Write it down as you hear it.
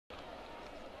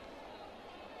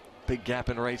big gap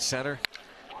in right center.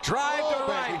 Drive to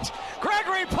right.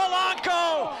 Gregory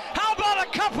Polanco. How about a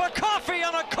cup of coffee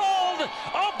on a cold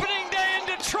opening day in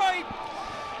Detroit?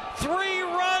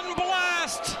 3-run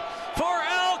blast for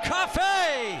El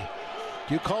Cafe.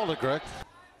 You called it, Greg.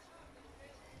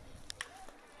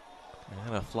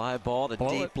 And a fly ball to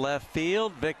deep left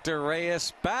field. Victor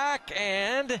Reyes back,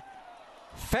 and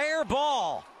fair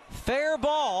ball. Fair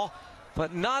ball,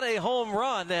 but not a home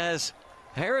run, as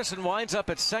Harrison winds up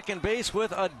at second base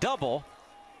with a double.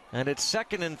 And it's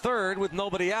second and third with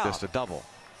nobody out. Just a double.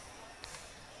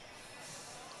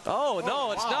 Oh,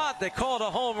 no, it's not. They call it a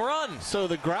home run. So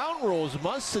the ground rules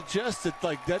must suggest that,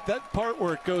 like that part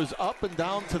where it goes up and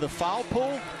down to the foul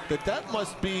pole, that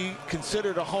must be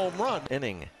considered a home run.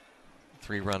 Inning.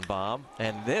 3-run bomb.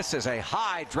 And this is a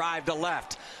high drive to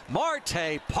left.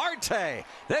 Marte Parte.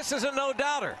 This is a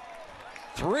no-doubter.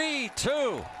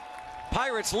 3-2.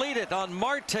 Pirates lead it on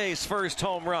Marte's first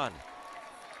home run.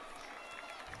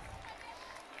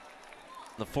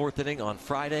 The fourth inning on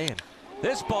Friday, and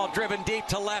this ball driven deep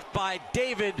to left by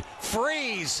David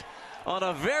Freese on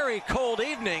a very cold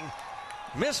evening.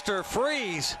 Mr.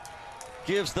 Freese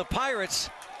gives the Pirates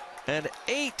an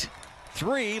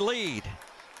 8-3 lead.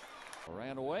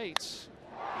 Moran waits.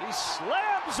 He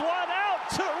slams one out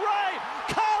to right.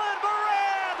 Colin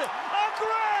Moran, a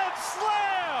grand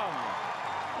slam.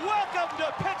 Welcome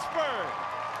to Pittsburgh.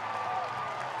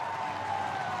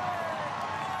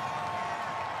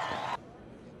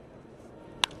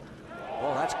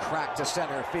 Well, that's cracked to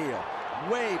center field.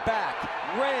 Way back.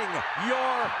 Ring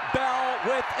your bell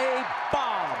with a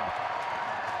bomb.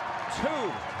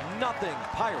 2-0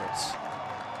 Pirates.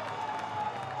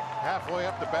 Halfway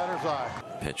up the batter's eye.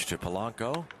 Pitch to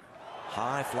Polanco.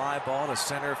 High fly ball to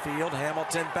center field.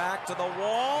 Hamilton back to the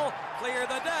wall. Clear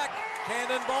the deck.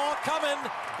 Cannonball coming.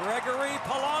 Gregory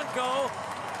Polanco.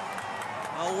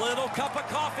 A little cup of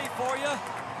coffee for you.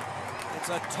 It's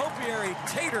a topiary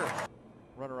tater.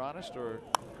 Runner honest, or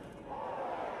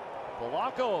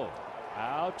Polanco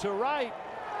out to right,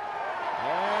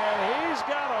 and he's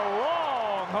got a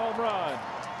long home run.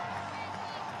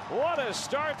 What a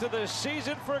start to the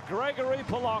season for Gregory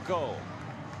Polanco.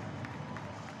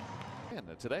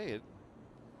 And today,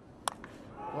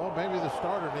 Well, maybe the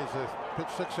starter needs to pitch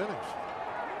 6 innings.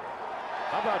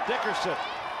 how about Dickerson?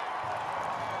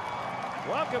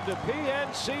 Welcome to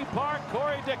PNC Park.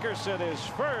 Corey Dickerson, his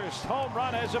first home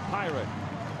run as a Pirate.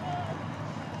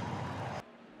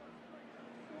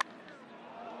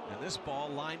 This ball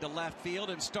lined to left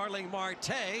field, and Starling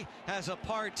Marte has a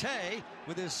partay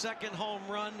with his second home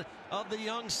run of the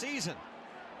young season.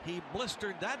 He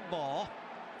blistered that ball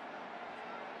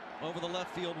over the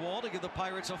left field wall to give the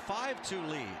Pirates a 5-2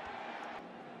 lead.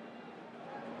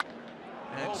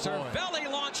 And Cervelli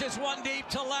launches one deep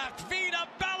to left. Vita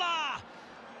Bella!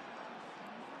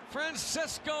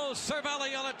 Francisco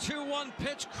Cervelli on a 2-1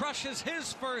 pitch crushes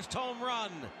his first home run.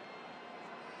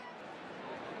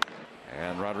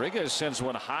 And Rodriguez sends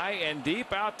one high and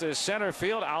deep out to center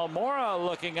field. Almora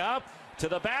looking up to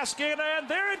the basket, and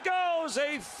there it goes.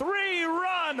 A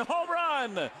 3-run home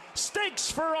run. Stakes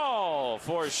for all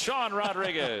for Sean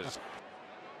Rodriguez.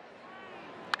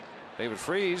 David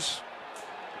Freese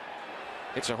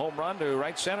hits a home run to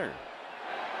right center.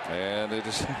 And it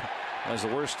is that's the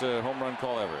worst home run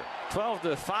call ever.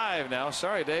 12-5 now.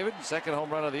 Sorry, David. Second home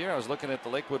run of the year. I was looking at the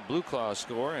Lakewood Blue Claw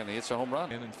score, and he hits a home run.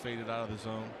 And faded out of the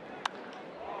zone.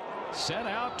 Sent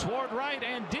out toward right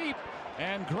and deep,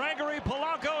 and Gregory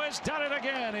Polanco has done it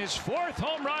again. His fourth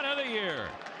home run of the year.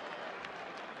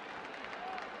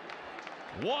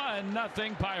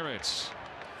 1-0 Pirates.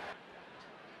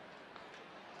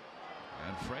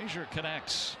 And Frazier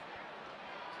connects.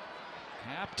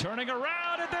 Happ turning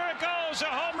around, and there it goes. A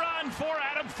home run for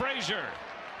Adam Frazier.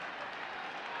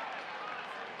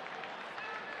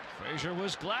 Frazier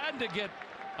was glad to get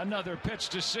another pitch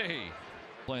to see.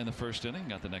 Play in the first inning,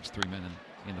 got the next 3 men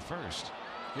in the first.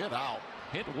 Get out.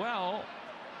 Hit well,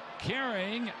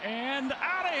 carrying, and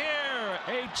out of here.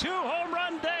 A 2-home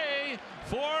run day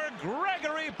for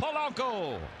Gregory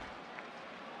Polanco.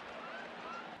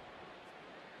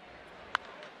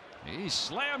 He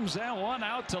slams that one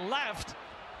out to left,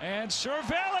 and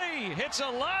Cervelli hits a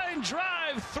line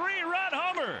drive 3-run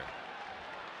homer.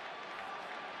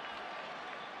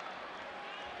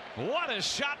 What a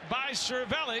shot by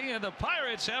Cervelli, and the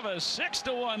Pirates have a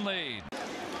 6-1 lead.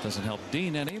 Doesn't help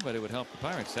Dean any, but it would help the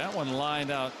Pirates. That one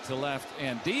lined out to left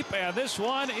and deep, and this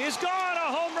one is gone.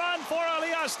 A home run for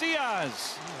Elias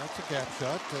Diaz. Yeah, that's a gap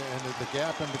shot, and the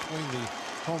gap in between the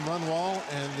home run wall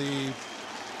and the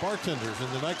bartenders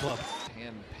in the nightclub.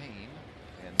 And Payne,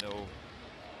 and no,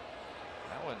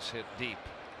 that one's hit deep.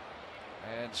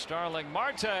 And Starling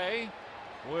Marte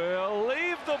will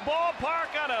leave the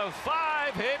ballpark on a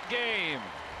 5-hit game.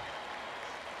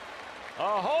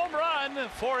 A home run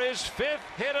for his 5th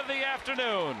hit of the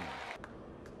afternoon.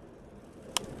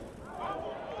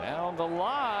 Down the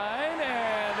line,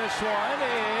 and this one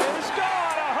is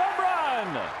gone. A home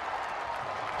run.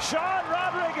 Sean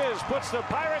Rodriguez puts the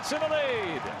Pirates in the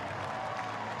lead.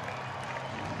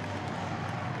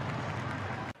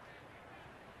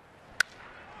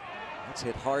 It's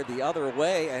hit hard the other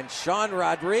way, and Sean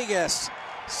Rodriguez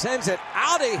sends it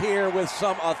out of here with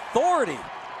some authority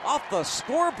off the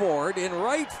scoreboard in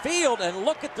right field. And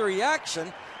look at the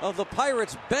reaction of the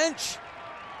Pirates bench.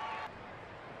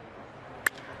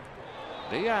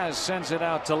 Diaz sends it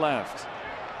out to left.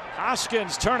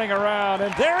 Hoskins turning around,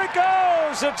 and there it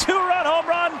goes! A 2-run home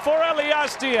run for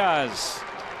Elias Diaz.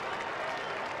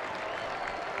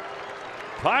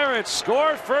 Pirates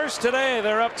score first today.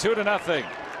 They're up 2-0.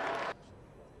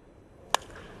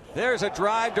 There's a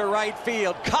drive to right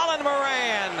field. Colin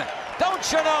Moran,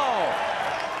 don't you know,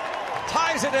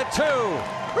 ties it at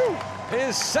 2.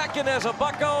 His second as a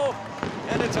Bucco,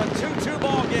 and it's a 2-2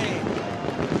 ball game.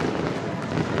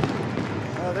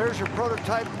 There's your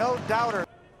prototype no doubter.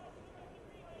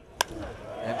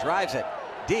 And drives it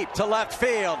deep to left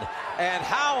field. And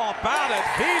how about it?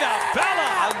 Vita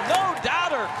Bella, a no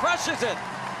doubter, crushes it.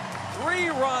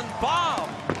 3-run bomb.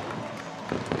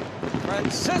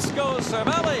 Francisco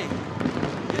Cervelli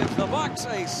gives the Bucs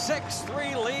a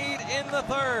 6-3 lead in the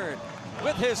 3rd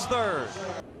with his 3rd.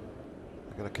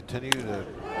 They're going to continue to.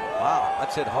 Wow,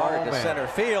 that's hit hard to center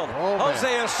field.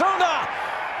 Jose Osuna,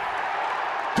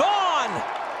 gone.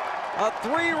 A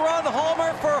 3-run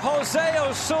homer for Jose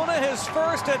Osuna, his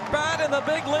first at bat in the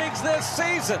big leagues this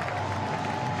season.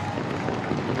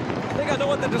 I think I know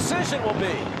what the decision will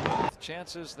be.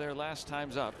 Chances their last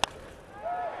time's up.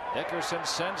 Dickerson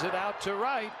sends it out to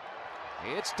right.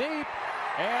 It's deep,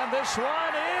 and this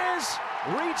one is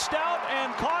reached out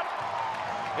and caught.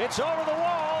 It's over the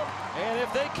wall, and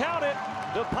if they count it,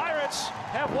 the Pirates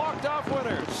have walked off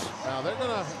winners. Now they're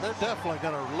definitely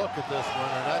gonna look at this one,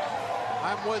 and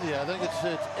I'm with you. I think it's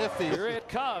iffy. Here it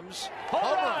comes.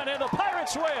 Home run, and the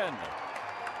Pirates win.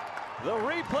 The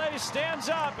replay stands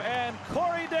up, and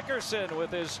Corey Dickerson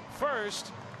with his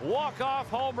first walk-off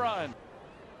home run.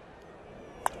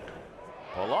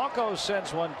 Polanco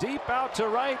sends one deep out to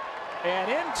right and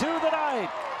into the night.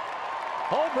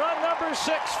 Home run number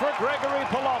 6 for Gregory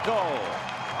Polanco.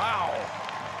 Wow.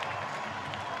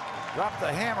 Dropped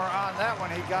the hammer on that one.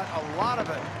 He got a lot of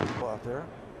it. Out there.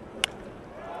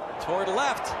 Toward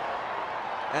left.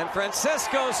 And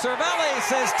Francisco Cervelli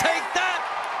says, take that.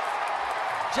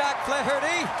 Jack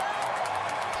Flaherty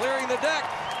clearing the deck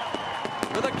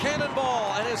with a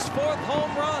cannonball and his 4th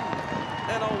home run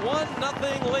and a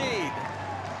 1-0 lead.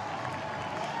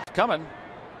 Coming.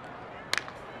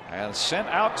 And sent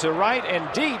out to right and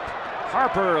deep.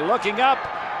 Harper looking up.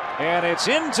 And it's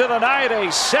into the night.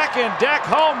 A second deck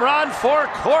home run for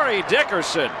Corey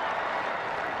Dickerson.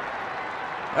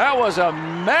 That was a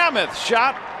mammoth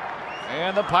shot.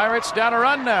 And the Pirates down a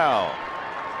run now.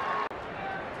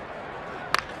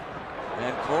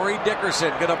 And Corey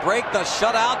Dickerson going to break the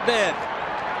shutout bid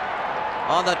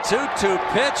on the 2-2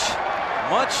 pitch.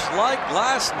 Much like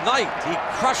last night, he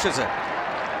crushes it.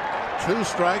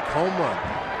 2-strike home run.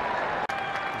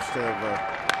 Instead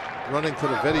of running to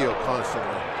the video constantly.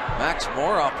 Max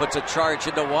Moroff puts a charge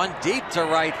into one deep to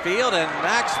right field, and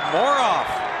Max Moroff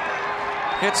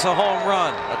hits a home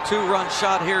run. A 2-run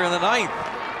shot here in the 9th.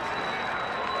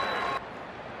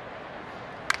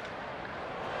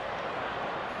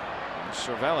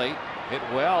 Cervelli hit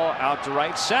well out to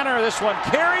right center. This one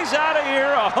carries out of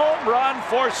here. A home run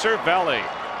for Cervelli.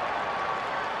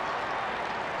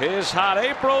 His hot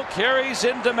April carries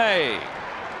into May.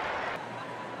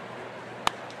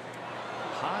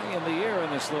 High in the air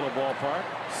in this little ballpark.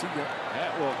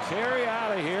 That will carry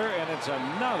out of here, and it's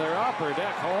another upper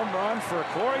deck home run for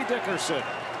Corey Dickerson.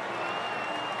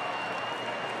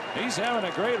 He's having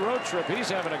a great road trip. He's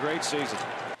having a great season.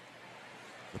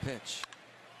 The pitch.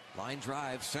 Line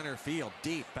drive, center field,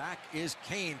 deep. Back is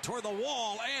Kane toward the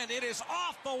wall, and it is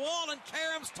off the wall and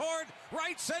caroms toward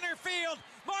right center field.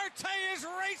 Marte is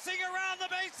racing around the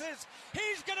bases.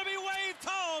 He's going to be waved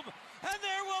home, and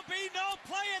there will be no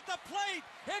play at the plate.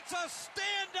 It's a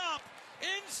stand-up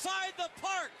inside the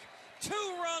park.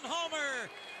 2-run homer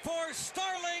for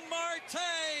Starling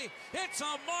Marte. It's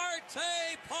a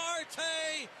Marte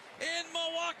party in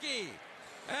Milwaukee,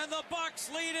 and the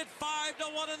Bucs lead it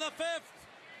 5-1 in the 5th.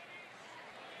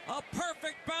 A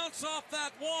perfect bounce off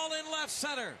that wall in left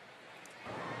center.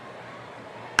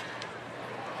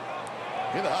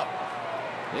 Get up.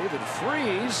 David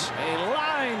Freese, a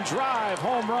line drive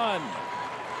home run.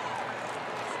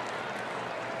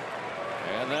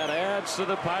 And that adds to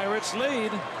the Pirates'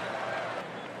 lead.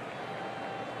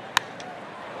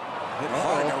 Hit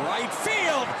hard to right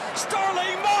field.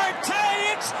 Starling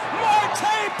Marte. It's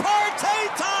Marte Parte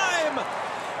time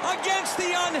against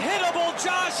the unhittable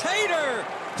Josh Hader.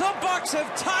 The Bucks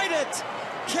have tied it.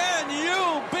 Can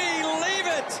you believe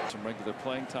it? Some regular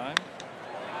playing time.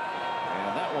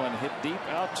 And that one hit deep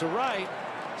out to right.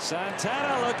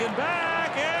 Santana looking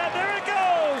back, and there it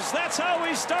goes. That's how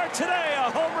we start today.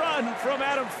 A home run from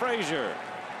Adam Frazier.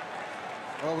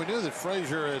 Well, we knew that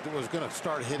Frazier was going to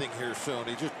start hitting here soon.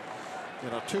 He just,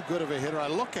 too good of a hitter. I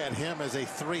look at him as a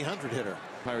 300 hitter.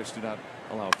 Pirates do not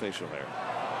allow facial hair.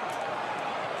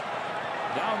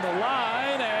 Down the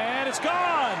line, and it's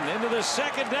gone into the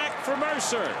second deck for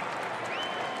Mercer.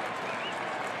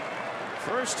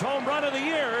 First home run of the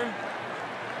year.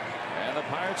 And the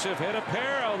Pirates have hit a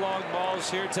pair of long balls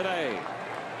here today.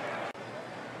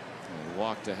 He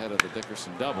walked ahead of the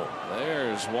Dickerson double.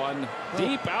 There's one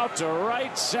deep out to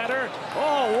right center.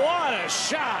 Oh, what a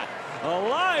shot. A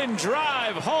line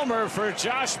drive homer for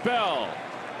Josh Bell.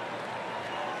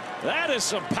 That is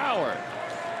some power.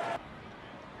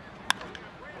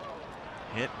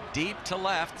 Hit deep to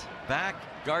left. Back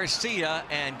Garcia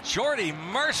and Jordy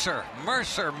Mercer.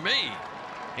 Mercer me.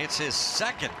 It's his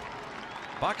second.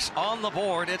 Bucks on the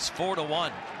board. It's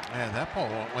 4-1. Man, that ball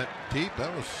went deep.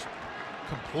 That was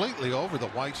completely over the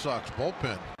White Sox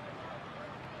bullpen.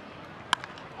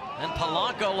 And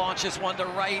Polanco launches one to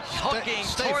right, hooking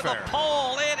toward the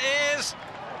pole. It is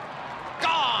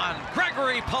gone.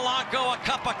 Gregory Polanco, a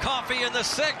cup of coffee in the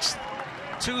sixth.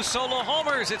 2 solo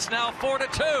homers. It's now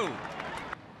 4-2.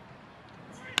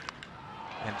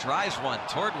 And drives one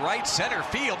toward right center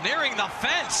field, nearing the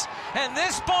fence. And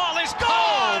this ball is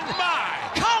gone! Oh my!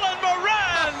 Colin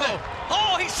Moran!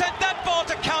 Oh, he sent that ball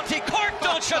to county court,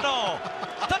 don't you know?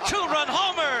 The 2-run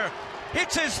homer.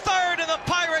 It's his third, and the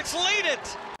Pirates lead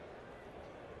it.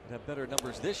 Have better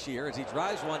numbers this year as he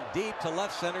drives one deep to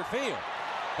left center field.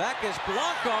 Back is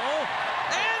Blanco,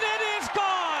 and it is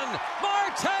gone!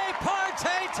 Marte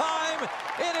Parte time.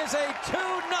 It is a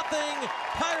 2-0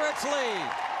 Pirates lead.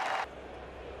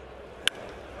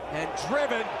 And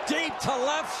driven deep to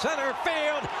left center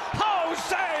field.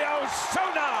 Jose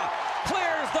Osuna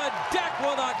clears the deck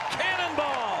with a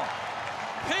cannonball.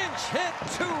 Pinch hit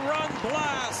 2-run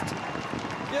blast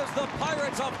gives the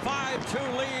Pirates a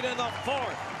 5-2 lead in the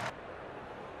fourth.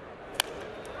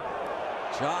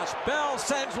 Josh Bell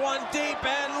sends one deep,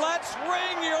 and let's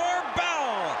ring your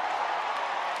bell.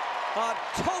 A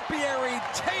topiary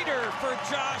tater for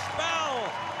Josh Bell.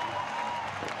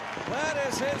 That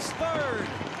is his third.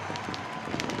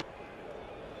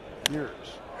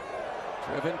 Years.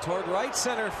 Driven toward right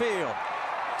center field.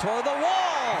 Toward the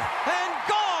wall. And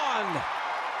gone!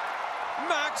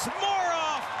 Max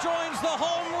Moroff joins the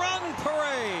home run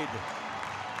parade.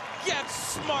 Gets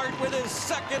smart with his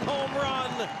second home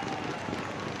run.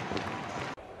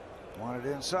 Wanted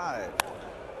inside.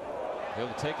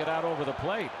 He'll take it out over the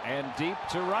plate and deep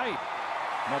to right.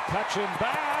 McCutcheon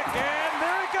back, and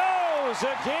there it goes.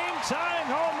 A game-tying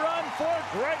home run for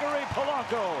Gregory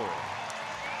Polanco.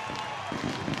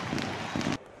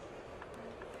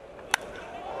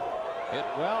 Hit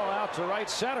well out to right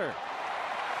center.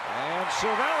 And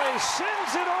Cervelli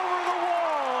sends it over the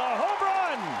wall. A home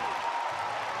run.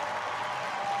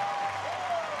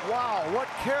 Wow, what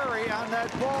carry on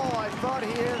that ball. I thought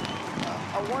he had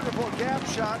a wonderful gap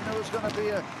shot, and it was going to be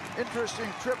an interesting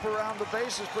trip around the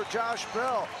bases for Josh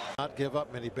Bell. Not give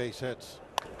up many base hits.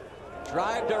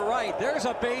 Drive to right. There's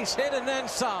a base hit and then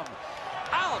some.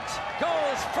 Out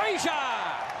goes Frazier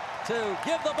to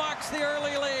give the Bucks the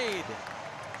early lead.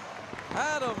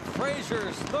 Adam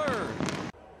Frazier's third.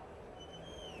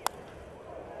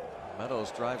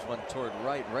 Meadows drives one toward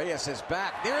right. Reyes is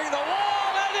back, nearing the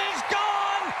wall, and is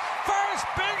gone! First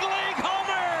big league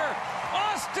homer!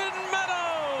 Austin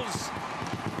Meadows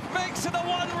makes it a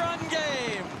 1-run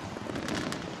game.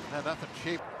 And nothing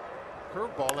cheap.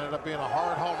 Curveball ended up being a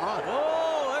hard home run.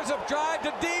 Oh, there's a drive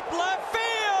to deep left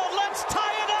field. Let's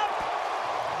tie it up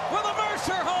with a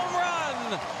Mercer home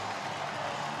run.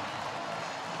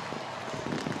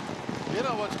 You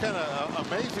know what's kind of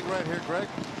amazing right here, Greg?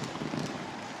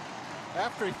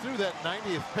 After he threw that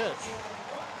 90th pitch,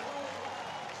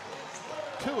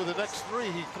 2 of the next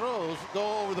 3 he throws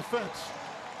go over the fence.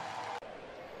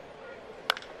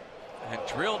 And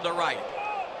drilled to right.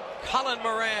 Colin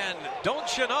Moran,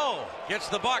 don't you know, gets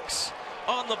the Bucks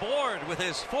on the board with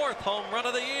his 4th home run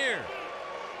of the year.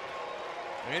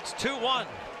 It's 2-1.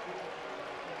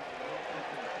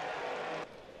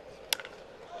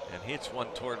 And hits one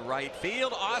toward right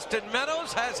field. Austin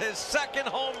Meadows has his second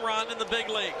home run in the big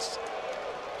leagues.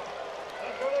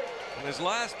 In his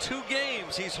last 2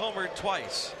 games, he's homered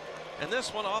twice. And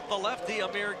this one off the lefty,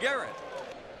 Amir Garrett.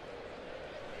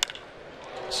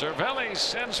 Cervelli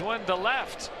sends one to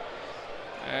left.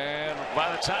 And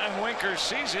by the time Winker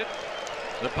sees it,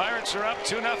 the Pirates are up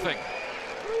 2-0.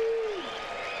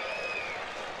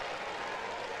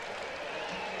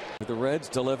 The Reds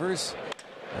delivers.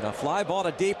 And a fly ball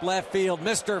to deep left field.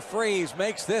 Mr. Freeze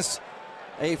makes this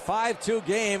a 5-2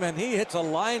 game, and he hits a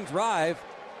line drive,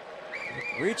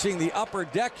 reaching the upper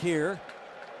deck here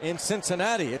in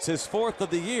Cincinnati. It's his 4th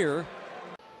of the year.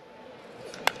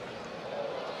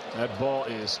 That ball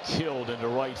is killed into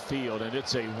right field, and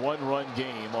it's a 1-run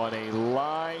game on a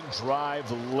line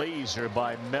drive laser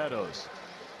by Meadows.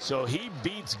 So he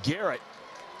beats Garrett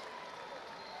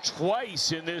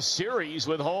twice in this series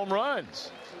with home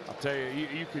runs. I'll tell you,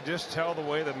 you could just tell the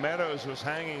way that Meadows was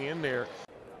hanging in there.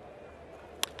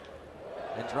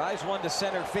 And drives one to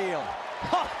center field.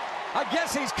 Huh, I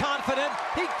guess he's confident.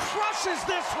 He crushes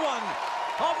this one.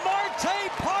 A Marte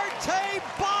Parte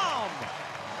bomb.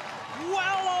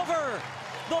 Well over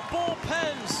the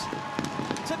bullpens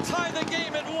to tie the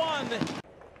game at 1.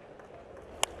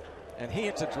 And he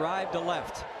hits a drive to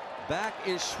left. Back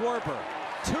is Schwarber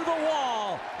to the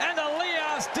wall, and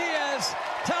Elias Diaz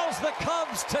tells the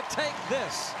Cubs to take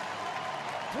this.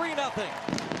 3-0.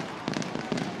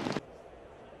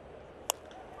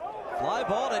 Fly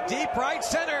ball to deep right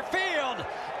center field.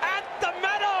 At the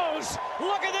Meadows.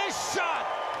 Look at this shot.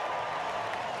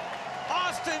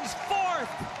 Austin's 4th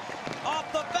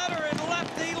off the veteran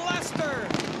lefty Lester.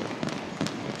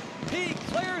 He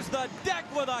clears the deck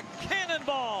with a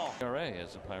cannonball. ERA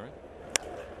as a Pirate.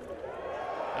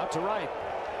 Out to right.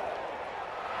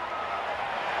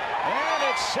 And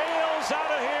it sails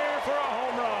out of here for a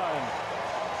home run.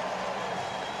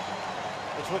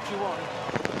 That's what you want.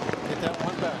 Get that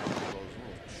one back.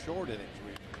 Those short innings.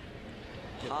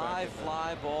 High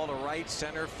fly ball to right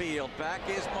center field. Back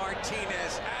is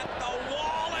Martinez at the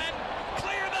wall and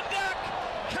clear the deck.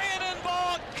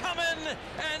 Cannonball coming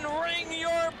and ring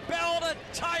your bell to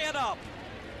tie it up.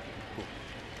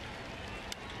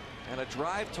 And a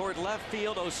drive toward left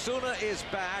field. Osuna is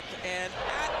back, and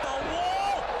at the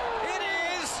wall, it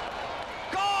is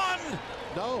gone.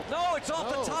 No, it's off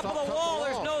the top of the wall.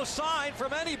 There's no sign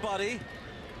from anybody.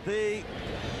 The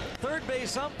third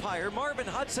base umpire, Marvin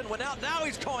Hudson, went out. Now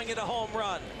he's calling it a home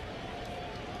run.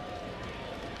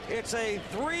 It's a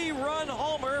 3-run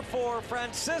homer for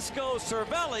Francisco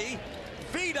Cervelli.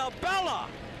 Vita Bella.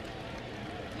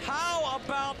 How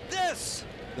about this?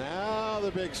 Now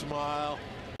the big smile.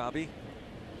 Robbie.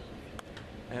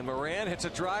 And Moran hits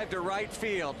a drive to right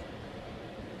field.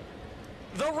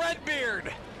 The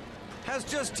Redbeard has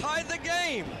just tied the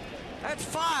game at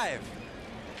 5.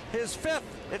 His 5th.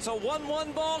 It's a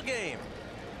 1-1 ball game.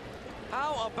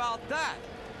 How about that?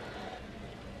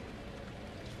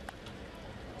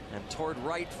 And toward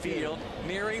right field,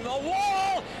 nearing the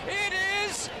wall, it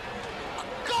is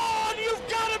gone! You've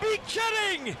got to be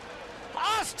kidding!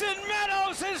 Austin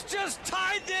Meadows has just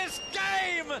tied this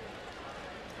game.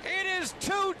 It is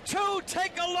 2-2.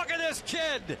 Take a look at this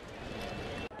kid.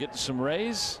 Getting some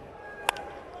rays.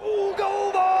 Ooh,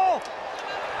 go ball!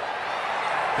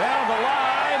 Down the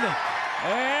line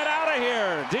and out of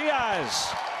here.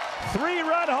 Diaz,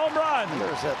 3-run home run.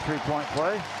 There's that 3-point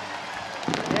play.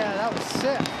 Yeah, that was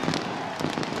sick.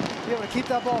 Be able to keep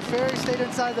that ball fair. He stayed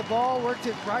inside the ball, worked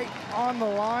it right on the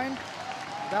line.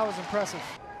 That was impressive.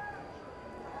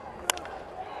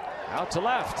 Out to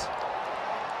left.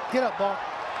 Get up, ball.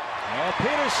 And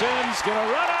Peterson's going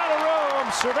to run out of room.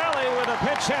 Cervelli with a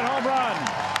pinch hit home run.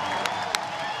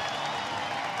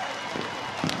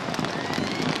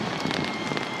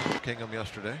 Kingham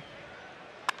yesterday.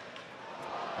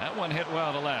 That one hit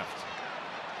well to left.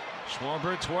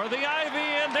 Schwarber toward the ivy,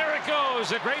 and there it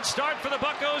goes. A great start for the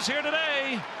Buccos here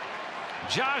today.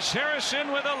 Josh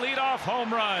Harrison with a leadoff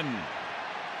home run.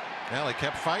 Well, he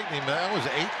kept fighting him. That was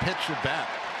 8-pitch at bat.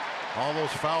 All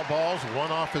those foul balls,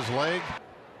 one off his leg.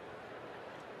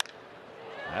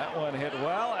 That one hit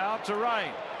well out to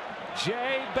right.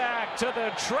 Jay back to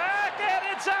the track,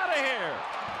 and it's out of here.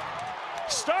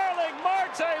 Starling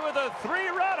Marte with a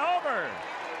 3-run homer.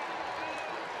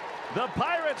 The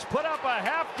Pirates put up a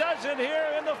half dozen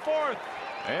here in the 4th,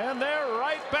 and they're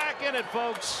right back in it,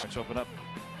 folks. Let's open up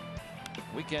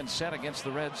weekend set against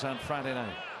the Reds on Friday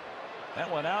night.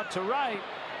 That one out to right.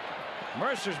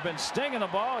 Mercer's been stinging the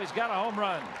ball. He's got a home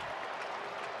run.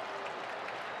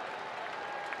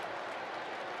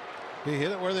 He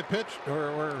hit it where they pitched,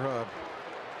 or where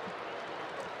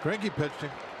Greinke pitched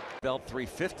him. Belt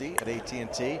 350 at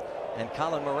AT&T, and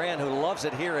Colin Moran, who loves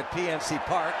it here at PNC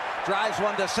Park, drives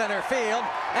one to center field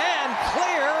and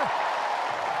clear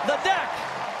the deck.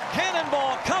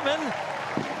 Cannonball coming.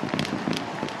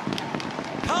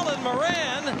 Colin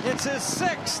Moran, it's his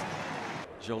 6th.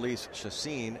 Jolice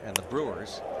Chassin and the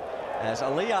Brewers, as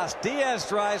Elias Diaz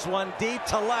drives one deep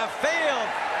to left field.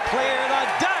 Clear the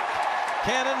deck.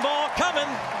 Cannonball coming.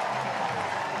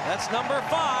 That's number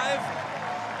 5.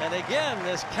 And again,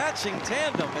 this catching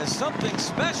tandem is something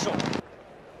special.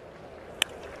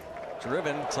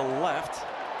 Driven to left.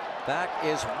 Back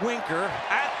is Winker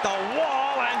at the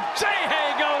wall, and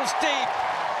J-Hay goes deep.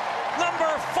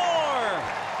 Number 4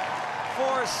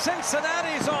 for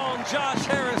Cincinnati's own Josh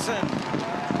Harrison.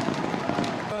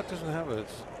 That doesn't have a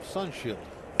sun shield.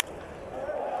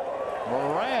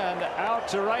 Moran out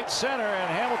to right center, and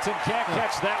Hamilton can't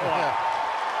catch that one. Yeah.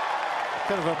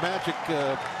 Kind of a magic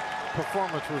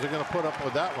performance was he going to put up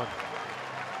with that one.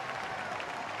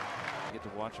 You get to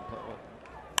watch him play.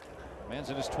 Man's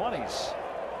in his 20s.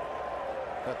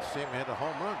 Got to see him hit a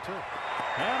home run too.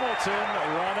 Hamilton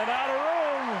running out of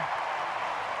room.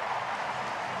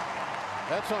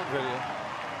 That's on video.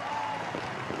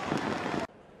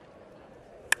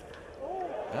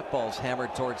 That ball's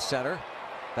hammered towards center.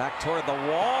 Back toward the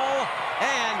wall.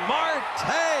 And Marte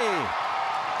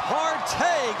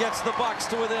gets the Bucks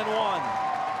to within 1.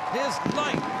 His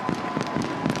 9th.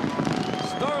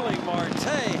 Starling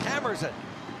Marte hammers it.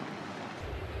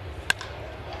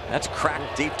 That's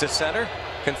cracked deep to center.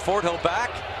 Conforto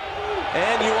back.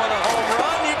 And you want a home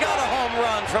run? You got a home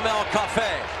run from El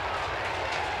Cafe.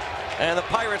 And the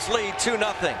Pirates lead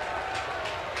 2-0.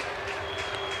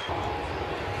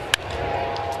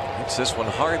 Hits this one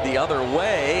hard the other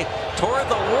way. Toward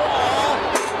the wall.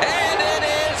 And it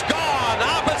is gone.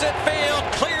 Opposite field.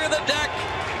 Clear the deck.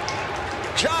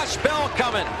 Josh Bell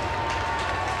coming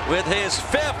with his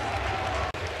 5th.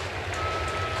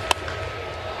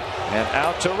 And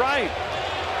out to right.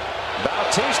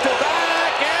 Bautista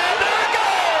back, and there it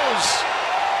goes.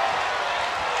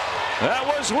 That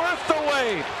was worth the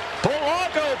wait.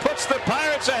 Polanco puts the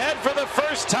Pirates ahead for the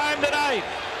first time tonight.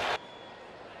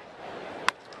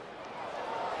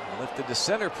 Lifted to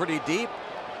center pretty deep.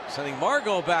 Sending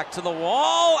Margot back to the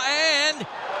wall, and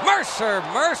Mercer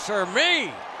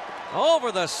me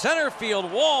over the center field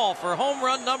wall for home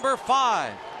run number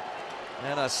 5.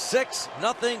 And a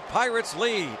 6-0 Pirates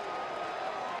lead.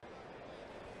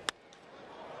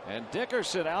 And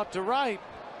Dickerson out to right.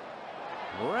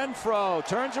 Renfroe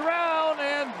turns around,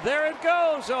 and there it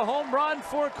goes. A home run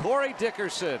for Corey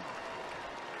Dickerson.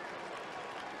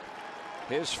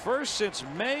 His first since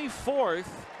May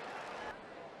 4th.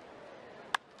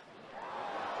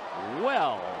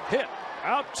 Well hit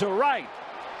out to right.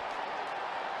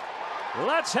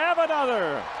 Let's have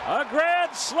another. A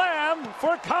grand slam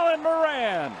for Colin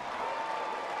Moran.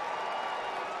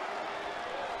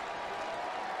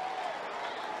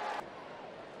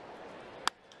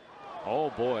 Oh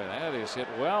boy, that is hit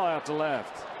well out to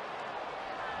left.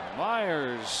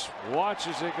 Myers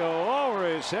watches it go over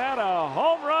his head. A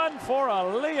home run for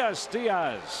Elias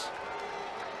Diaz.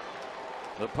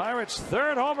 The Pirates'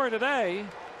 3rd homer today.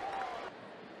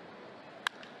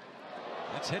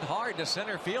 That's hit hard to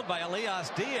center field by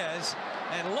Elias Diaz.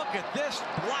 And look at this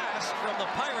blast from the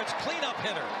Pirates cleanup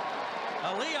hitter.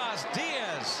 Elias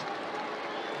Diaz,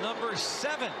 number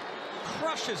 7,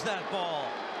 crushes that ball.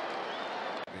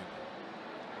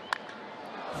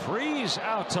 Freeze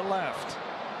out to left.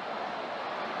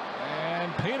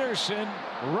 And Peterson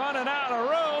running out of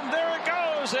room. There it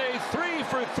goes. A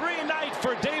 3-for-3 night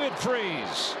for David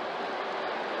Freeze.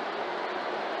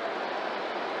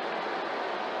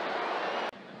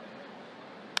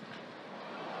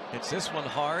 Hits this one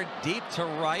hard, deep to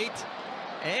right.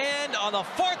 And on the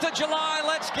 4th of July,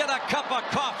 let's get a cup of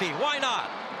coffee. Why not?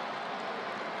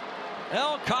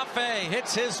 El Cafe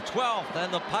hits his 12th,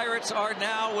 and the Pirates are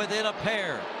now within a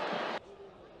pair.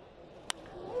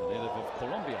 The native of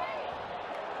Colombia.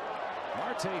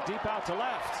 Marte deep out to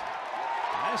left.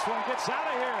 This one gets out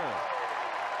of here.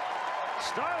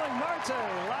 Starling Marte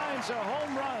lines a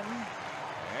home run,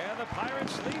 and the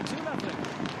Pirates lead 2-0.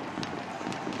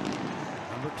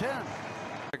 Number 10.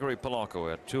 Gregory Polanco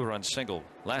had 2-run single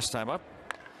last time up.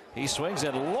 He swings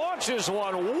and launches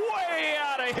one way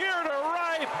out of here to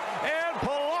right, and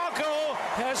Polanco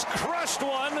has crushed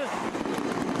one,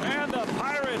 and the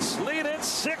Pirates lead it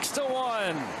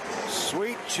 6-1.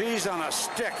 Sweet cheese on a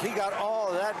stick. He got all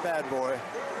of that bad boy.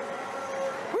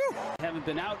 Woo! Haven't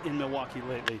been out in Milwaukee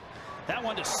lately. That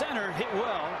one to center, hit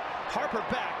well. Harper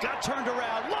back, got turned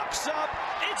around, looks up,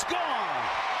 it's gone.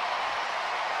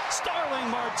 Starling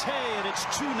Marte, and it's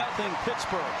 2-0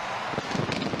 Pittsburgh.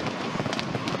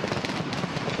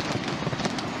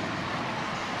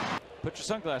 Put your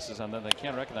sunglasses on, then they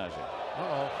can't recognize you.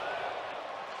 Uh-oh.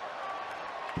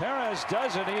 Perez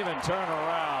doesn't even turn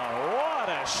around. What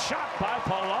a shot by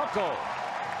Polanco.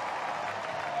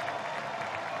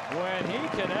 When he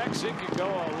connects, it can go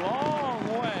a long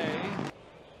way.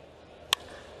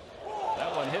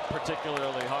 That one hit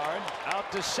particularly hard.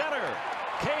 Out to center.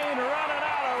 Kane running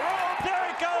out of room. There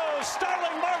it goes.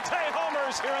 Starling Marte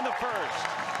homers here in the first.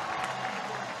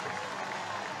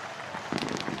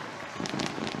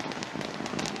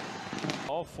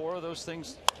 All four of those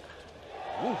things.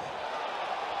 Ooh.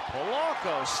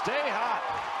 Polanco, stay hot.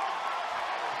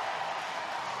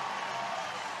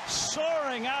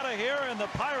 Soaring out of here, and the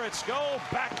Pirates go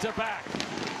back to back.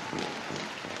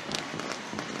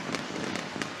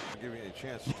 Give you a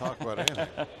chance to talk about anything.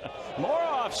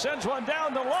 Moroff sends one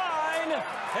down the line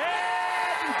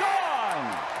and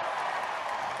gone.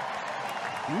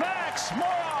 Max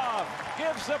Moroff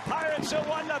gives the Pirates a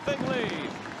 1-0 lead.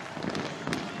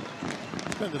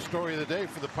 It's been the story of the day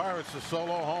for the Pirates, the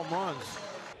solo home runs.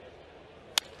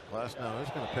 Last now, he's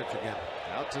going to pitch again.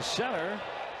 Out to center.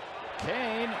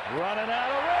 Kane running out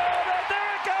of room, and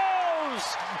there it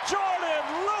goes! Jordan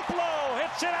Luplow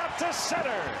hits it out to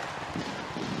center.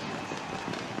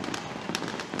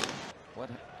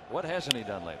 What hasn't he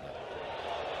done lately?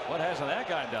 What hasn't that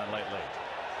guy done lately?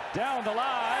 Down the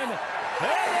line, and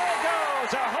there it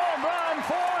goes! A home run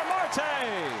for Marte.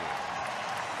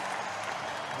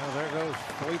 Well, there goes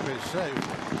Felipe's save.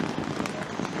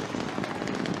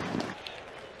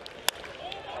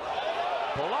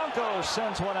 Polanco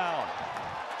sends one out.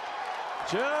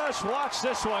 Just watch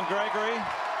this one, Gregory.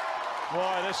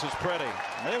 Boy, this is pretty.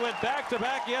 They went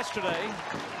back-to-back yesterday,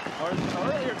 or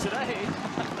earlier today.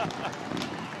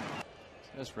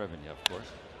 That's revenue, of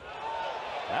course.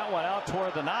 That one out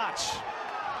toward the notch.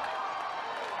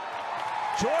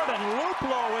 Jordan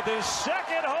Luplow with his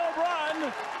second home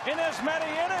run in as many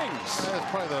innings. That's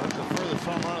probably the furthest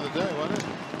home run of the day, wasn't it?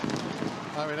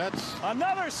 I mean, that's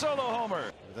another solo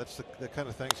homer. That's the kind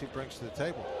of things he brings to the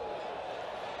table.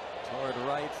 Toward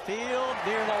right field,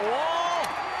 near the wall,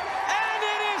 and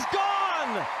it is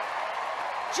gone.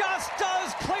 Just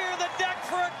does clear the deck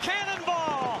for a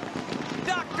cannonball.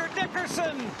 Dr.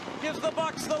 Dickerson gives the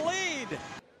Bucks the lead.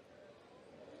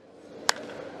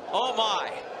 Oh my,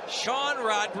 Sean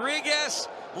Rodriguez,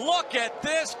 look at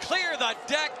this, clear the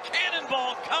deck,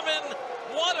 cannonball coming.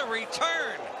 What a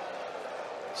return.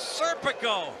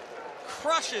 Serpico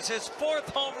crushes his 4th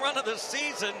home run of the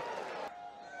season.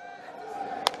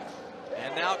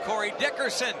 And now Corey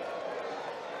Dickerson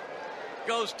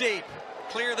goes deep.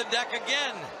 Clear the deck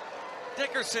again.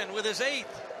 Dickerson with his 8th.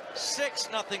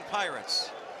 6-0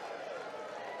 Pirates.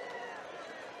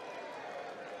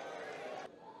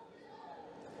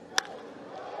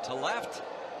 To left.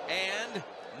 And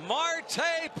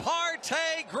Marte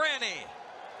Parte Granny.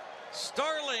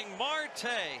 Starling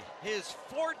Marte, his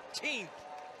 14th,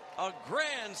 a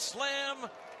grand slam.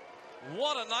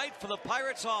 What a night for the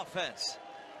Pirates offense.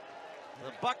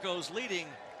 The Buccos leading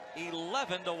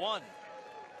 11-1.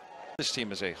 This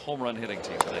team is a home run hitting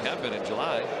team. They have been in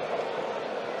July.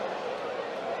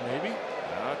 Maybe.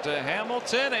 Out to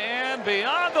Hamilton, and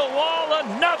beyond the wall,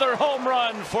 another home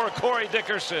run for Corey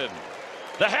Dickerson.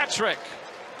 The hat trick.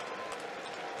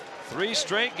 3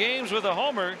 straight games with a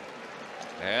homer.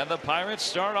 And the Pirates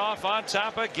start off on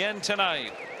top again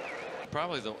tonight.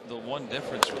 Probably the one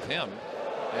difference with him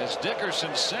as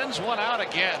Dickerson sends one out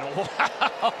again.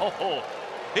 Wow.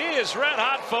 He is red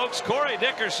hot, folks. Corey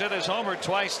Dickerson has homered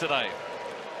twice tonight.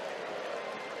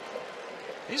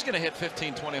 He's going to hit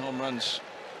 15-20 home runs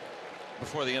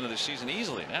before the end of the season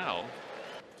easily now.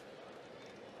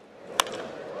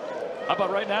 How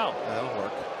about right now? That'll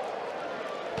work.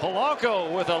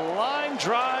 Polanco with a line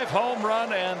drive home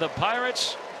run, and the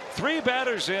Pirates, 3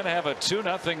 batters in, have a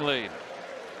 2-0 lead.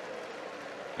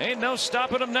 Ain't no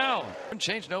stopping them now.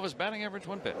 Change Nova's batting average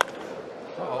 1 bit.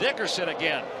 Dickerson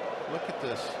again. Look at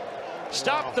this.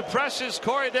 Stop the presses.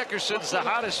 Corey Dickerson's the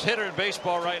hottest hitter in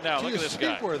baseball right now. Look at this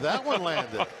guy. Where that one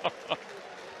landed.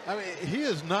 I mean, he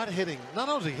is not hitting. Not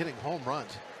only is he hitting home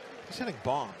runs, he's hitting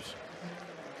bombs.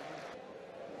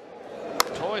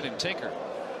 Toyd and Tinker.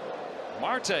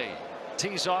 Marte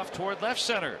tees off toward left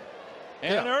center.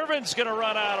 And Irvin's going to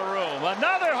run out of room.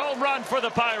 Another home run for the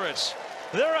Pirates.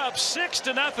 They're up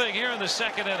 6-0 here in the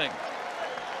 2nd inning.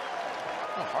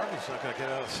 Oh, Harvey's not going to get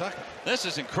out of the 2nd. This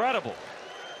is incredible.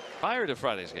 Prior to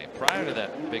Friday's game, prior to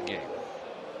that big game.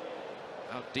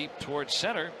 Out deep towards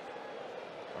center.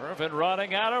 Irvin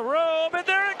running out of room, and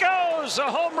there it goes. A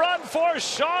home run for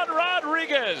Sean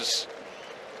Rodriguez.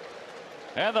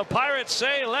 And the Pirates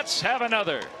say, let's have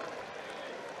another.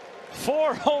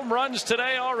 4 home runs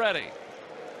today already.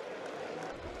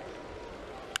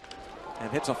 And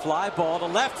hits a fly ball to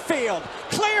left field.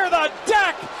 Clear the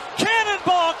deck.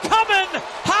 Cannonball coming.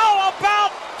 How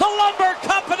about the Lumber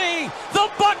Company? The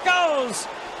Buccos.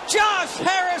 Josh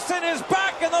Harrison is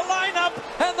back in the lineup,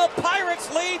 and the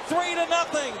Pirates lead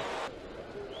 3-0.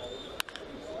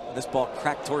 This ball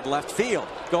cracked toward left field,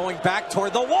 going back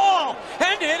toward the wall,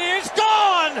 and it is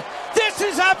gone. This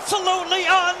is absolutely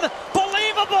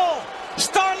unbelievable.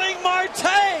 Starling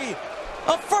Marte,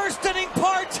 a first-inning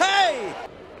partay.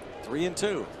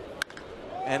 3-2,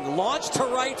 and launched to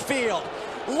right field.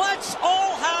 Let's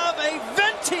all have a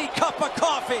venti cup of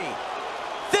coffee.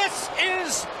 This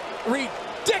is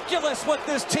ridiculous what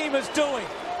this team is doing.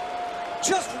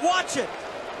 Just watch it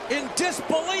in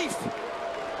disbelief.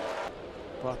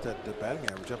 Brought that batting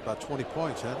average up about 20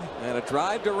 points, hasn't he? And a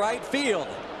drive to right field.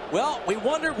 Well, we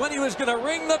wondered when he was going to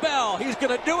ring the bell. He's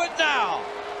going to do it now.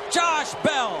 Josh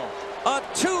Bell, a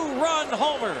 2-run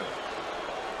homer.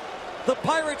 The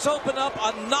Pirates open up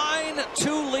a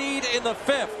 9-2 lead in the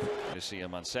 5th. You see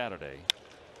him on Saturday.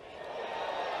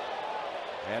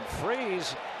 And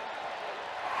Freese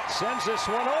sends this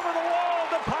one over the wall.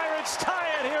 The Pirates tie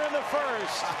it here in the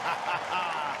 1st.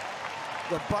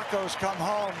 The Buccos come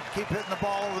home, keep hitting the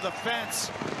ball over the fence.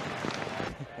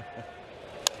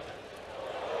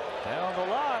 Down the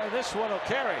line, this one will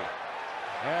carry.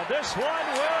 And this one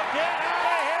will get out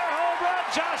of here. Home run,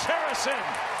 Josh Harrison.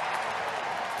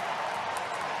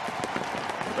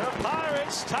 The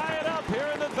Pirates tie it up here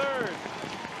in the 3rd.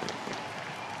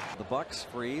 The Bucks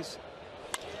freeze.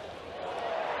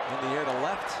 In the air to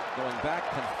left, going back,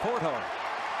 Conforto.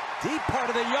 Deep part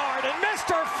of the yard, and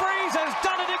Mr. Freeze has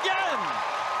done it again.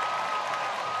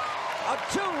 A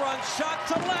 2-run shot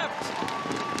to left.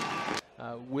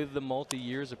 With the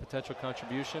multi-years of potential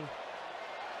contribution.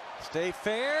 Stay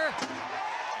fair,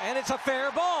 and it's a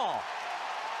fair ball.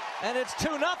 And it's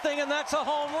 2-0, and that's a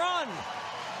home run.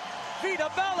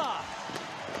 Vita Bella.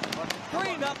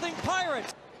 3-0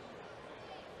 Pirates.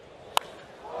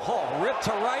 Oh, ripped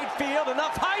to right field,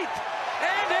 enough height,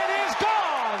 and it is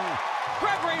gone.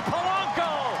 Gregory Polanco,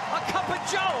 a cup of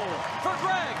joe for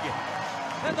Greg.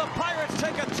 And the Pirates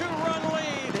take a 2-run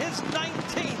lead, his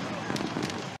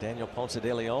 19th. Daniel Ponce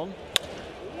de Leon.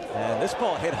 And this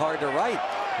ball hit hard to right.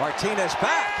 Martinez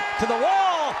back to the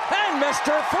wall, and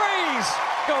Mr. Freeze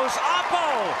goes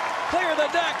oppo. Clear the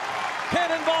deck.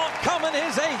 Cannonball coming,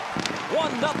 his 8th.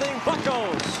 1-0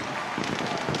 Buccos.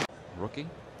 Rookie.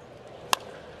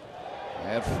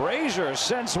 And Frazier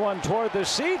sends one toward the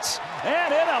seats,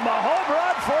 and in a home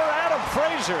run for Adam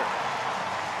Frazier.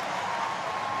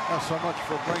 Not so much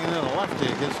for bringing in a lefty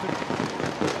against him.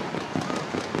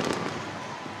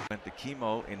 Went to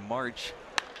chemo in March.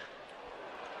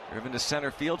 Driven to center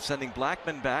field, sending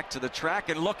Blackman back to the track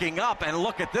and looking up, and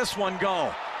look at this one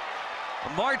go.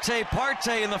 Marte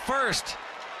Parte in the 1st.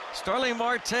 Starling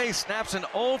Marte snaps an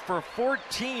 0 for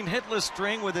 14 hitless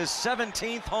string with his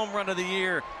 17th home run of the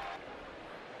year.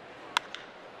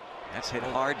 That's hit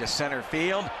hard to center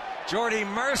field. Jordy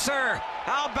Mercer.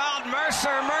 How about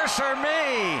Mercer? Mercer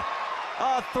me.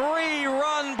 A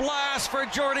 3-run blast for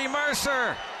Jordy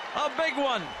Mercer. A big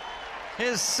one.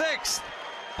 His 6th.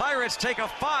 Pirates take a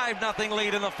 5-0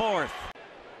 lead in the 4th.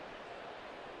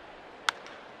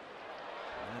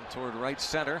 And toward right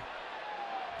center.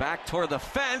 Back toward the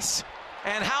fence.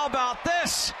 And how about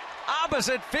this?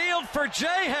 Opposite field for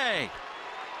Jay.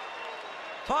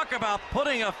 Talk about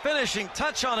putting a finishing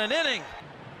touch on an inning.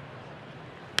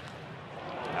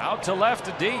 Out to left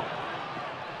to deep.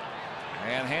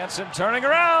 And Hansen turning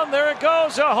around. There it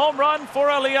goes. A home run for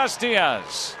Elias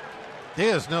Diaz.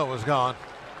 Diaz knew it was gone.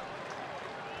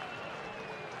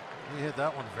 He hit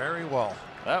that one very well.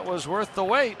 That was worth the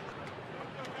wait.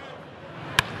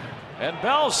 And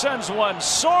Bell sends one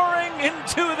soaring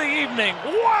into the evening.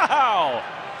 Wow!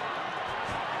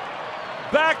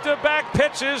 Back-to-back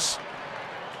pitches.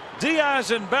 Diaz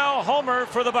and Bell homer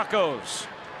for the Buccos.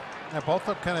 Yeah, both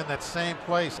of them kind of in that same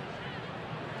place.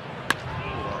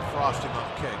 Frosting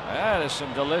on the cake. That is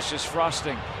some delicious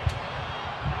frosting.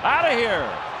 Out of here.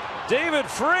 David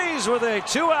Freese with a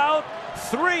 2-out,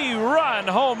 3-run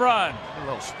home run. A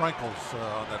little sprinkles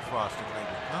on that frosting,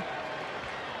 maybe, huh?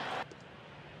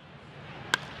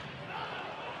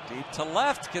 Deep to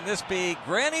left. Can this be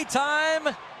granny time?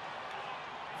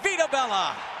 Vita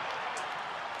Bella.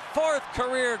 4th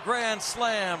career grand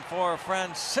slam for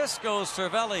Francisco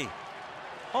Cervelli.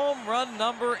 Home run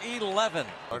number 11.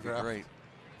 That'd be great.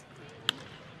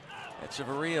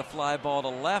 Echeverria fly ball to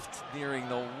left, nearing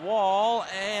the wall,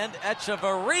 and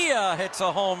Echeverria hits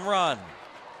a home run.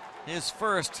 His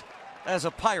first as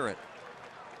a Pirate.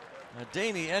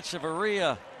 Danny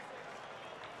Echeverria.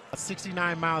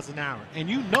 69 miles an hour, and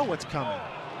you know what's coming.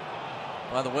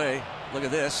 By the way, look at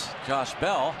this. Josh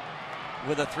Bell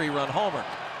with a 3-run homer.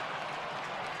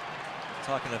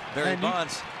 Talking to Barry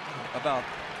Bonds about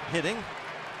hitting.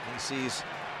 He sees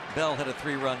Bell hit a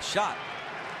 3-run shot.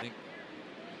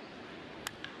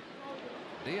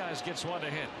 Diaz gets one to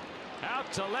hit.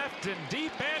 Out to left and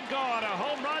deep and gone. A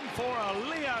home run for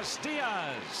Elias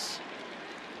Diaz.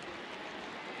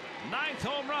 9th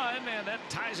home run, and that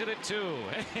ties it at 2.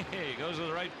 Hey, goes to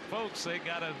the right folks. They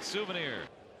got a souvenir.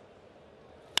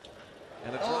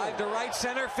 And a drive to right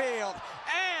center field.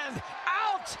 And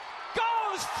out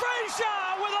goes Frazier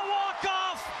with a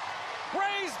walk-off.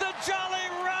 Raise the Jolly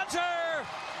Roger.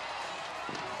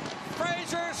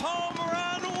 Frazier's home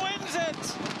run wins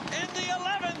it in the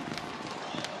 11th.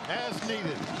 As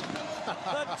needed.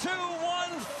 The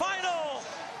 2-1 final.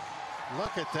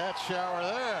 Look at that shower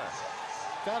there.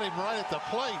 Got him right at the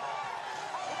plate.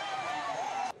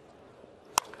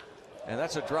 And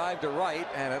that's a drive to right,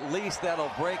 and at least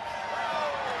that'll break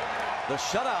the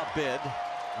shutout bid.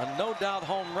 A no-doubt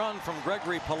home run from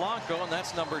Gregory Polanco, and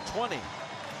that's number 20.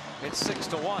 It's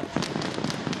 6-1.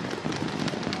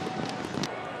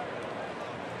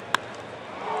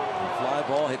 Fly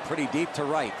ball hit pretty deep to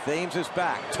right. Thames is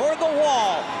back toward the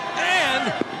wall,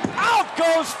 and out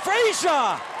goes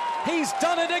Frazier. He's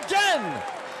done it again.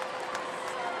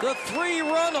 The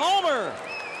 3-run homer.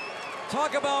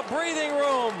 Talk about breathing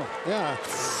room. Yeah.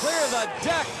 Clear the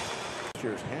deck.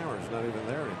 Here's Hammer's not even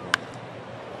there anymore.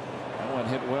 That one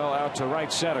hit well out to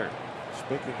right center.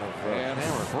 Speaking of and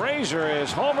Hammer. Frazier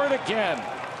is homered again.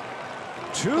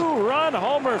 2-run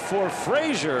homer for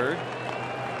Frazier.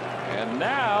 And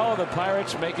now the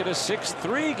Pirates make it a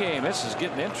 6-3 game. This is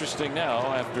getting interesting now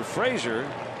after Frazier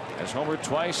has homered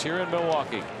twice here in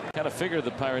Milwaukee. Kind of figured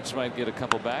the Pirates might get a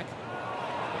couple back.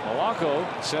 Polanco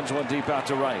sends one deep out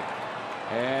to right.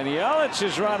 And Yelich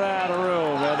is run out of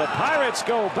room. And the Pirates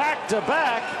go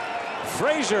back-to-back.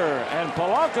 Frazier and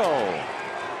Polanco.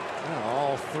 Yeah,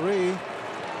 all three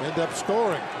end up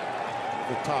scoring.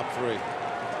 The top 3.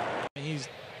 He's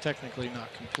technically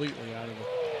not completely out of it.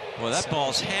 Well, that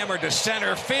ball's hammered to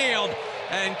center field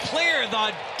and clear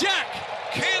the deck.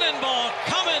 Cannonball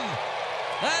coming.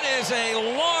 That is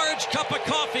a large cup of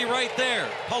coffee right there.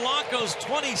 Polanco's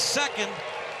 22nd.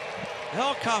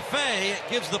 El Cafe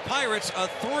gives the Pirates a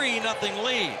 3-0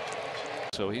 lead.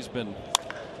 So he's been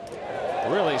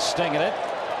really stinging it,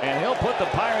 and he'll put the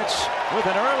Pirates with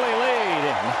an early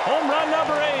lead. Home run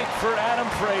number 8 for Adam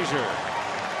Frazier.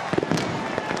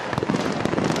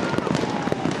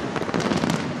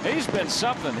 He's been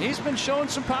something. He's been showing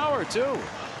some power too.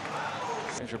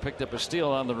 Frazier picked up a steal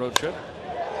on the road trip.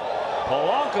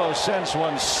 Polanco sends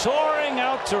one soaring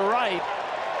out to right.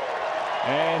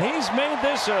 And he's made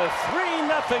this a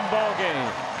 3-0 ball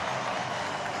game.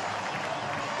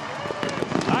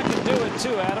 I can do it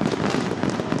too, Adam.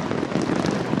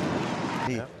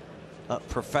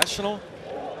 Professional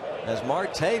as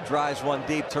Marte drives one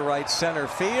deep to right center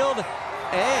field.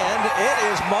 And it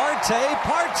is Marte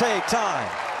Parte time.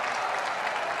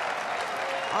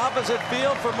 Opposite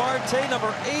field for Marte,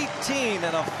 number 18,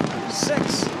 and a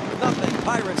 6-0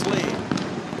 Pirates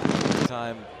lead.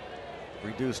 Time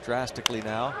reduced drastically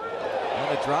now.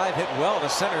 And a drive hit well to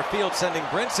center field, sending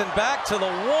Brinson back to the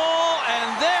wall,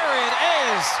 and there it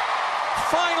is.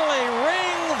 Finally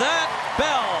ring that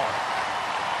bell.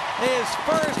 His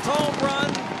first home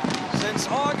run since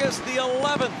August the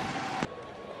 11th.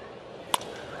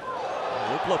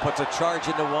 Luplo puts a charge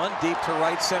into one, deep to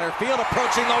right center field,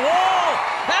 approaching the wall,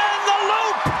 and the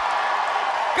loop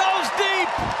goes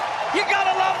deep. You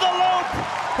gotta love the loop.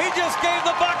 He just gave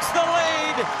the Bucks the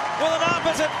lead with an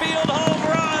opposite field home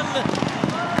run.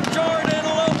 Jordan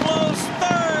Luplo's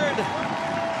 3rd.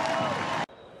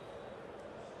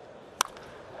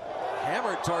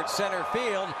 Hammered towards center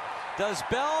field. Does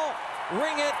Bell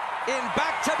ring it in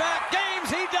back-to-back games?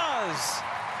 He does.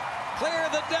 Clear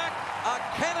the deck. A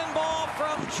cannonball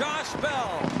from Josh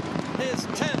Bell. His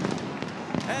 10th.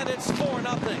 And it's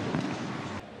 4-0.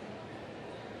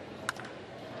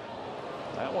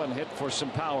 That one hit for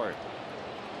some power.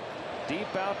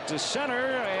 Deep out to center,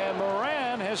 and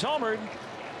Moran has homered.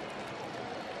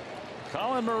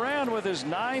 Colin Moran with his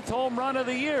 9th home run of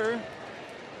the year.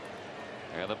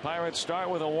 And the Pirates start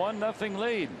with a 1-0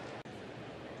 lead.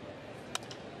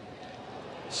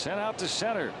 Sent out to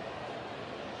center.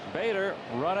 Bader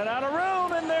running out of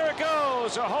room, and there it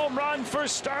goes. A home run for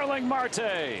Starling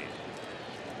Marte.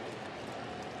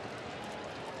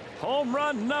 Home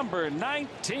run number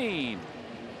 19.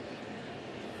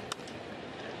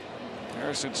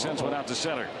 Harrison sends one out to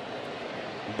center.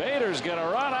 Bader's going to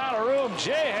run out of room.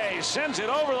 J-Hay sends it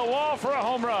over the wall for a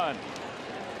home run.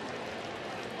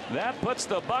 That puts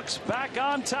the Bucks back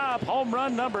on top. Home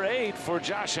run number 8 for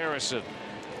Josh Harrison.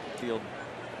 Field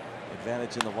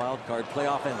advantage in the wild card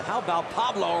playoff. And how about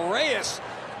Pablo Reyes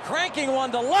cranking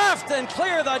one to left and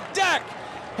clear the deck?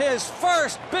 His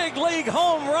first big league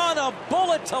home run, a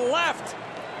bullet to left.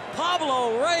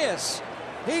 Pablo Reyes,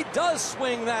 he does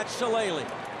swing that shillelagh.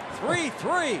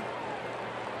 3-3.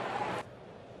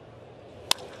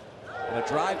 A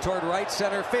drive toward right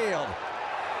center field.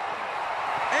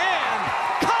 And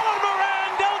Colin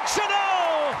Moran, don't you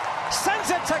know,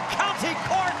 sends it to County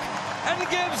Cork and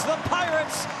gives the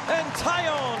Pirates and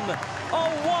Tyone a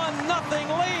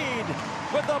 1-0 lead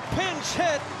with a pinch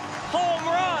hit home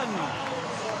run.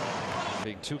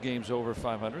 Being 2 games over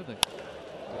 500, the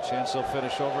chance they'll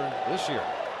finish over this year.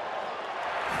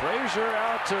 Frazier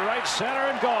out to right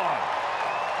center and gone.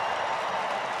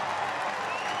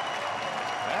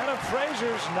 Adam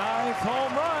Frazier's 9th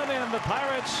home run, and the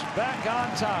Pirates back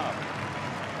on top.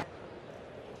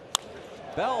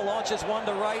 Bell launches one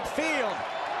to right field.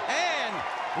 And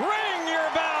ring your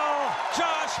bell.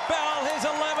 Josh Bell, his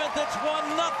 11th. It's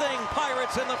 1-0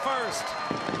 Pirates in the first.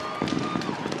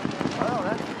 Well,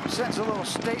 that sends a little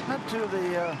statement to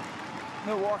the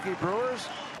Milwaukee Brewers.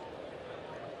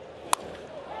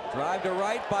 Drive to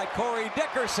right by Corey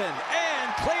Dickerson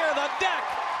and clear the deck.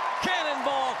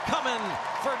 Cannonball coming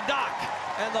for Doc,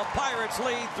 and the Pirates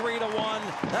lead 3-1.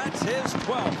 That's his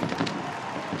 12th.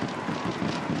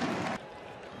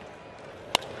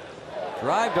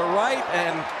 Drive to right,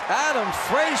 and Adam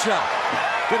Frazier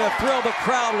gonna thrill the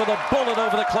crowd with a bullet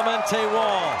over the Clemente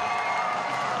wall.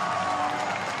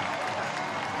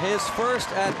 His first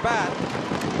at bat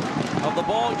of the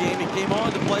ball game. He came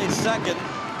on to play second.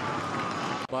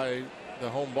 By the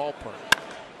home ballpark.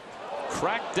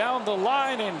 Cracked down the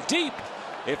line and deep.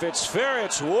 If it's fair,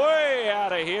 it's way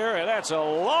out of here, and that's a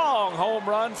long home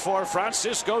run for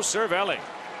Francisco Cervelli.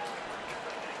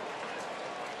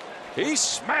 He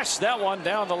smashed that one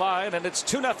down the line, and it's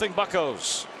 2-0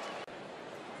 Buccos.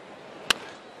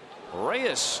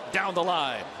 Reyes down the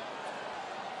line.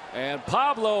 And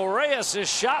Pablo Reyes has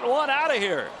shot one out of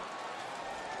here.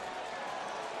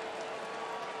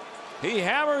 He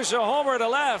hammers a homer to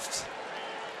left,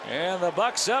 and the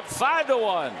Bucks up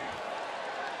 5-1.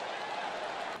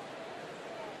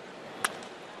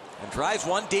 And drives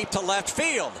one deep to left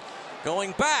field.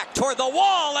 Going back toward the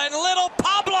wall, and little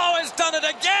Pablo has done it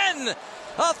again.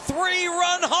 A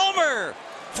 3-run homer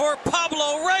for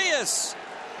Pablo Reyes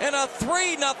and a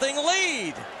 3-0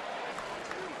 lead.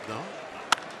 No.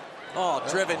 Oh,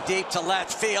 driven deep to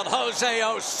left field. Jose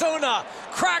Osuna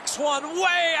cracks one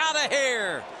way out of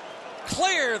here.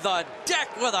 Clear the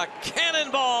deck with a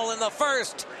cannonball in the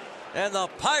first, and the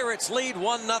Pirates lead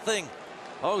 1-0.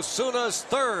 Osuna's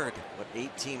third. But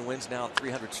 18 wins now,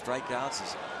 300 strikeouts.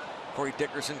 As Corey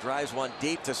Dickerson drives one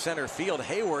deep to center field.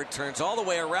 Hayward turns all the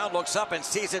way around, looks up, and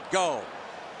sees it go.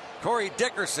 Corey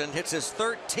Dickerson hits his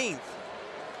 13th,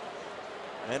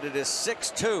 and it is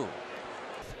 6-2.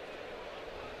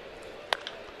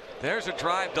 There's a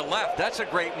drive to left. That's a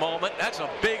great moment. That's a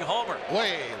big homer.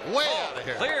 Way out of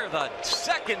here. Clear the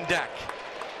second deck.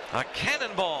 A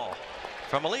cannonball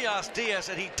from Elias Diaz,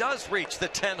 and he does reach the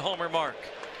 10-homer mark.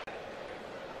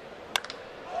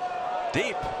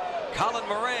 Deep. Colin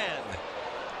Moran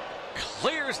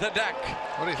clears the deck.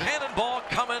 What do you think? Cannonball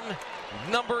coming,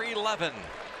 number 11.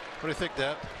 What do you think,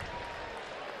 Dad?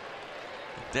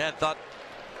 Dad thought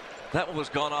that one was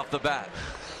gone off the bat.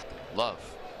 Just love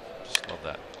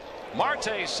that.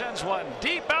 Marte sends one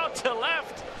deep out to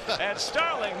left, and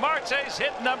Starling Marte's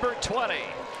hit number 20.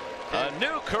 A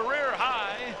new career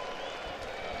high.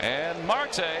 And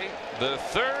Marte, the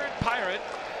 3rd Pirate,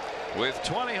 with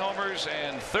 20 homers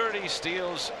and 30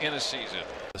 steals in a season.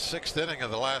 The 6th inning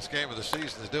of the last game of the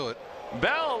season to do it.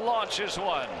 Bell launches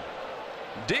one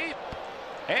deep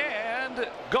and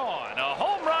gone. A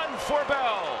home run for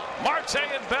Bell. Marte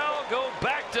and Bell go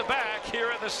back to back here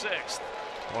in the 6th.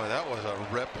 Boy, that was a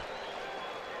rip.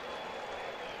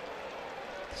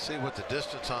 Let's see what the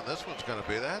distance on this one's going to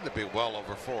be. That had to be well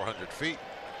over 400 feet.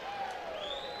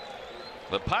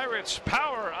 The Pirates'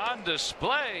 power on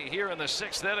display here in the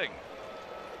 6th inning.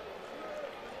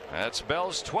 That's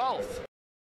Bell's 12th.